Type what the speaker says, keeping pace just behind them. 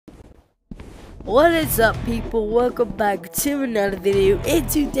What is up, people? Welcome back to another video. In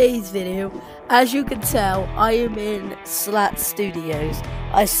today's video, as you can tell, I am in Slats Studios.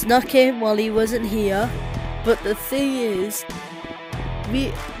 I snuck in while he wasn't here, but the thing is,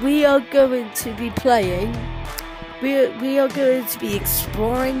 we are going to be playing. We are going to be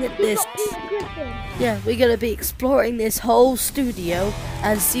exploring this. Yeah, we're going to be exploring this whole studio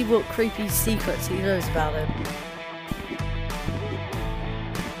and see what creepy secrets he knows about it.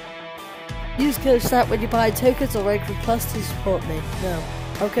 Use code SNAP when you buy tokens or Red Plus to support me. No.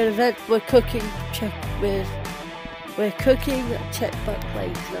 Okay, event. We're cooking. Check back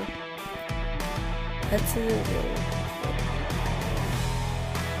later. That's it.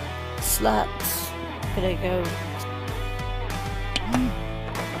 Slats. Gonna go.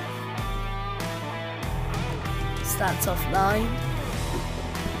 Slats offline.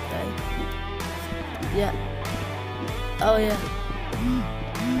 Okay. Yeah. Oh yeah.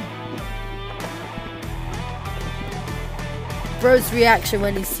 Bro's reaction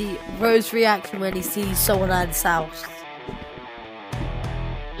when he sees someone at his house.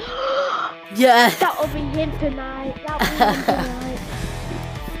 Yeah. That'll be him tonight.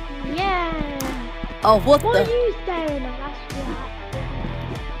 Yeah. Oh, what are the? you staring at?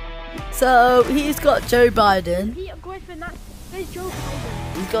 That's So he's got Joe Biden. Peter Griffin. There's Joe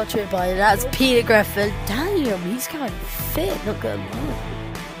Biden. He's got Joe Biden. That's Peter Griffin. Damn, he's kind of fit. Not gonna lie.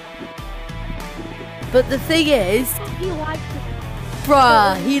 But the thing is, He likes it.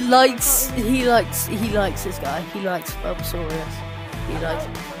 bruh, he likes this guy. He likes Bubsaurus.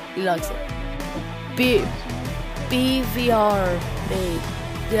 He likes it. BVR,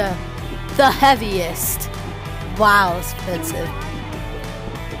 yeah, the heaviest. Wow, that's expensive.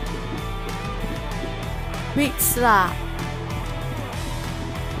 Meat slat.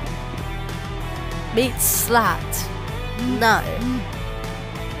 No.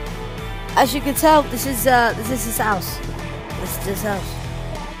 As you can tell, this is his house. This is his house.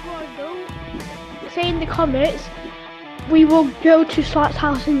 Say in the comments, we will go to Slat's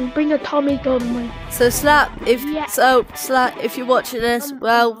house and bring a Tommy gun with. So Slat, if you're watching this,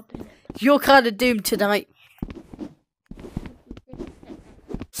 well, you're kind of doomed tonight.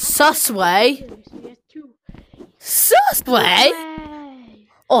 Susway?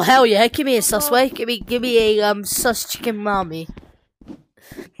 Oh hell yeah! Give me a Susway. Give me a sus chicken mommy.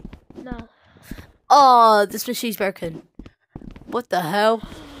 No. Oh, this machine's broken. What the hell?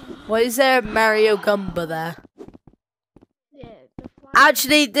 Why is there a Mario Gumba there? Yeah,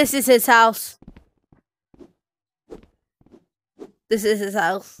 Actually, this is his house. This is his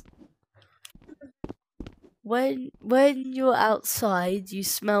house. When you're outside, you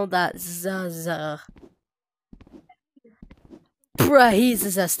smell that zaza. Bruh, he's a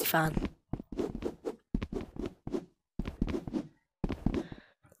Zesty fan.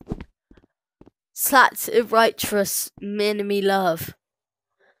 Slats righteous enemy love.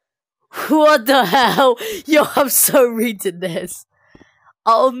 What the hell? Yo, I'm so reading this.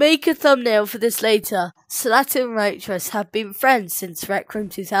 I'll make a thumbnail for this later. Slat and Righteous have been friends since Rec Room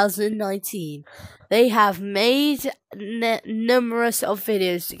 2019. They have made numerous of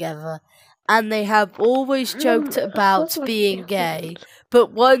videos together, and they have always joked about being gay.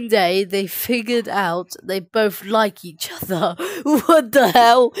 But one day they figured out they both like each other. What the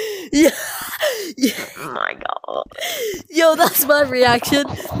hell? Yeah. Oh my god. Yo, that's my reaction.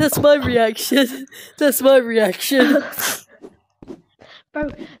 That's my reaction. That's my reaction. Bro,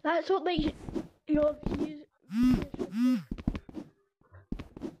 that's what they. Your views.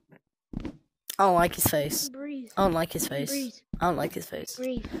 I don't like his face. Breathe. I don't like his face. Breathe. I don't like his face.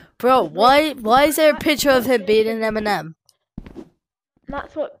 Breathe. Bro, why is there a picture of him being an M&M?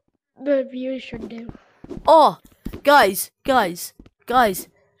 That's what the viewers should do. Oh, guys. This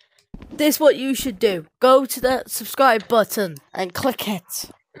is what you should do. Go to the subscribe button and click it.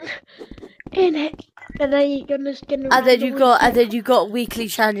 In it. And then you're gonna skin And then you got a weekly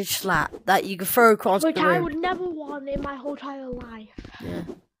challenge slat that you can throw across which the room. I would never want in my whole entire life. Yeah.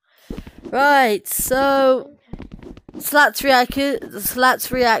 Right, so Slat's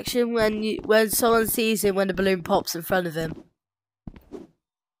reaction when someone sees him when the balloon pops in front of him.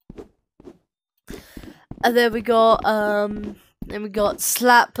 And then we got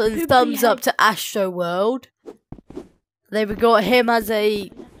Slap and thumbs up to Astro World. Then we got him as a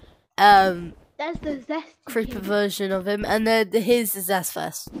That's the zest creeper version of him, and then here's the Zest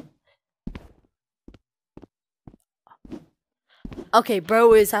Fest. Okay,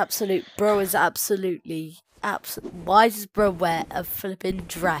 bro is absolutely. Why does bro wear a flipping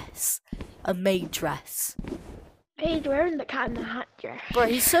dress? A maid dress? He's wearing the cat in the hat dress. Bro,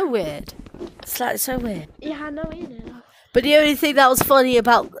 he's so weird. It's like so weird. Yeah, I know, isn't it? But the only thing that was funny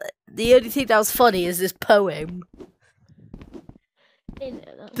about the only thing that was funny is this poem.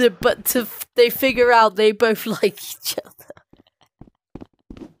 They figure out they both like each other.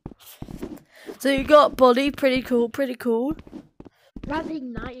 So you got body, pretty cool. That's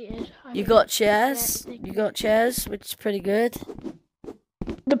ignited. You got chairs, which is pretty good.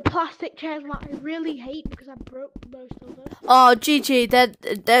 The plastic chairs that I really hate because I broke most of them. Oh,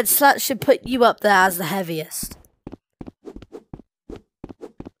 GG, then Slats should put you up there as the heaviest.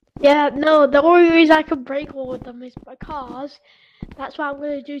 Yeah, no, the only reason I can break all of them is because that's what I'm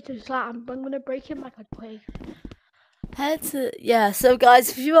going to do to Slat. I'm going to break him like a twig. Yeah, so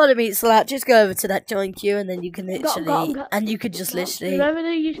guys, if you want to meet Slat, just go over to that join queue and then you can literally, and you could just literally. Remember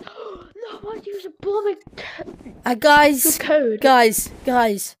to use, no, I use a blooming guys,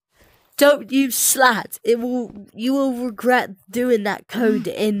 don't use Slat. You will regret doing that code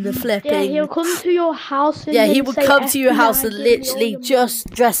in the flipping. Yeah, he'll come to your house. And he will come to your house and literally just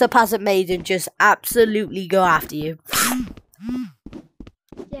dress up as a maid and just absolutely go after you.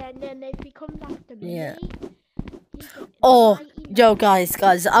 Yeah, and then if he comes after me. Yeah. Oh, yo, guys,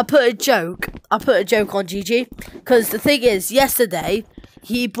 I put a joke on GG because the thing is, yesterday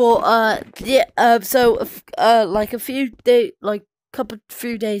he bought like a few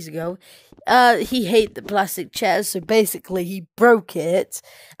days ago, he hated the plastic chairs, so basically he broke it,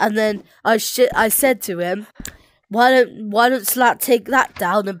 and then I said to him, why don't Slat take that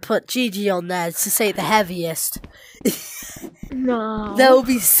down and put GG on there to say the heaviest. No. That would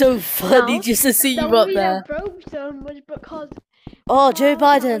be so funny just to see you up there. The reason I broke them was because Joe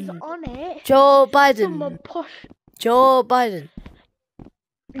Biden. On it, Joe Biden.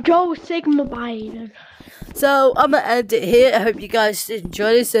 Joe Sigma Biden. So I'm gonna end it here. I hope you guys did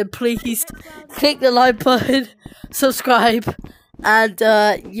enjoy this, and please click the like button, subscribe, and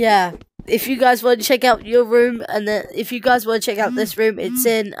yeah. If you guys want to check out your room, and then if you guys want to check out this room, it's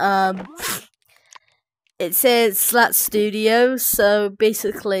in it says Slat Studio. So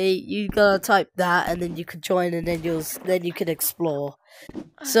basically, you gotta type that, and then you can join, and then you can explore.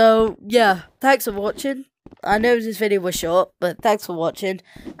 So yeah, thanks for watching. I know this video was short, but thanks for watching,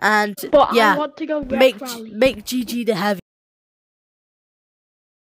 and but yeah, I want to go make GG the heavy.